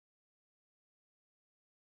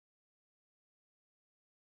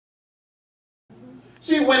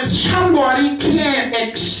See, when somebody can't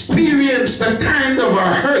experience the kind of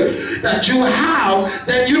a hurt that you have,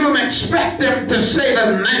 then you don't expect them to say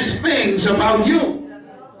the nice things about you.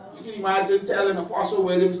 You can imagine telling Apostle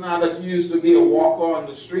Williams now that you used to be a walker on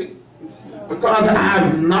the street? Because I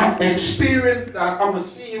have not experienced that, I'm going to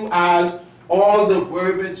see you as all the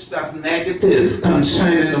verbiage that's negative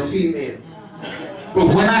concerning a female.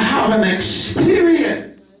 But when I have an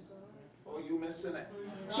experience, oh, you missing it.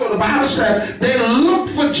 So the Bible said they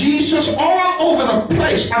looked for Jesus all over the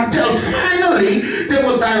place until finally they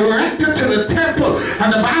were directed to the temple.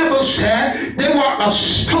 And the Bible said they were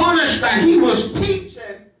astonished that he was teaching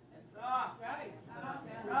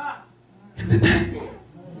in the temple.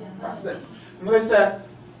 That's it. And they said,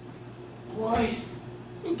 boy,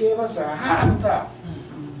 he gave us a heart attack.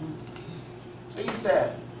 So he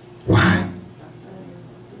said, why?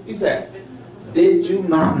 He said, did you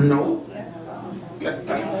not know?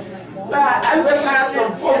 I wish I had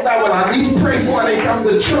some folks that would at least pray before they come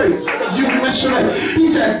to church. You missing it. He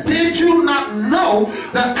said, did you not know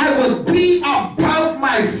that I would be about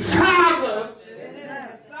my Father's?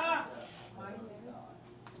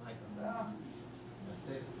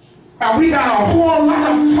 And we got a whole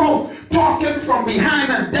lot of folk talking from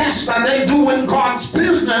behind the desk that they doing God's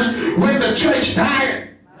business when the church dying.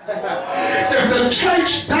 If the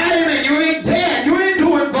church dying and you ain't dead, you ain't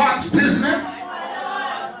doing God's business.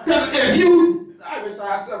 Because if you, I wish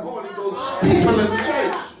I had some Holy Ghost people in the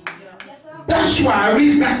church. That's why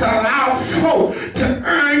we've got to allow folk to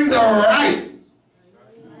earn the right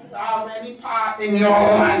to have any part in your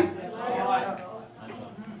life.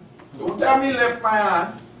 Don't tell me lift my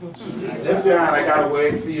hand. Lift your hand, I got a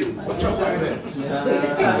word for you. Put your hand in.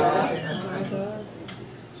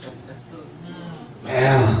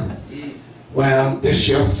 Well, this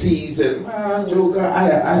your season. Well, Joker, I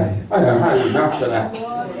had enough of that.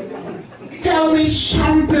 Tell me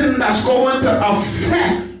something that's going to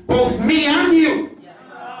affect both me and you.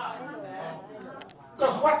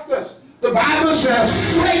 Because watch this. The Bible says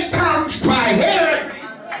faith comes by hearing.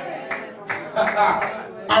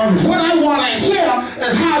 And what I want to hear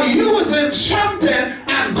is how you was in something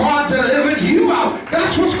and God delivered you out.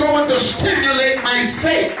 That's what's going to stimulate my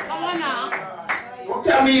faith. Don't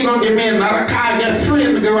tell me you're going to give me another car and get 3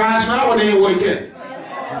 in the garage now and it ain't working.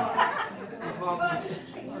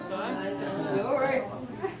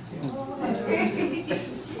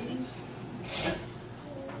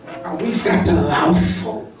 And we've got to allow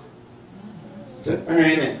folk to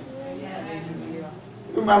earn it.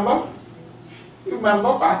 Remember? You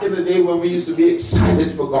remember back in the day when we used to be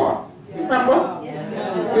excited for God? You remember?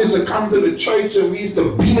 We used to come to the church and we used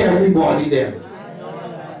to beat everybody there.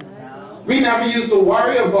 We never used to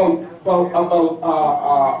worry about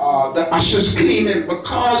the ushers cleaning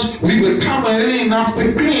because we would come early enough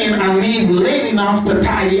to clean and leave late enough to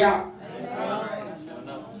tidy up.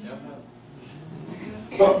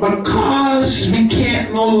 But because we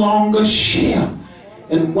can't no longer share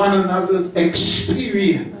in one another's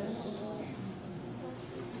experience,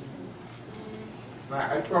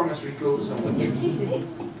 I promise we close on this.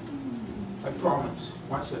 I promise.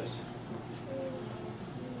 Watch this.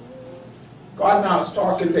 God now is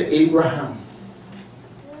talking to Abraham.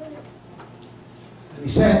 And he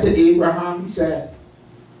said to Abraham, he said,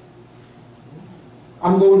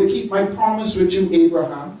 I'm going to keep my promise with you,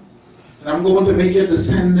 Abraham, and I'm going to make your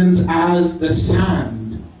descendants as the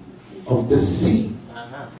sand of the sea.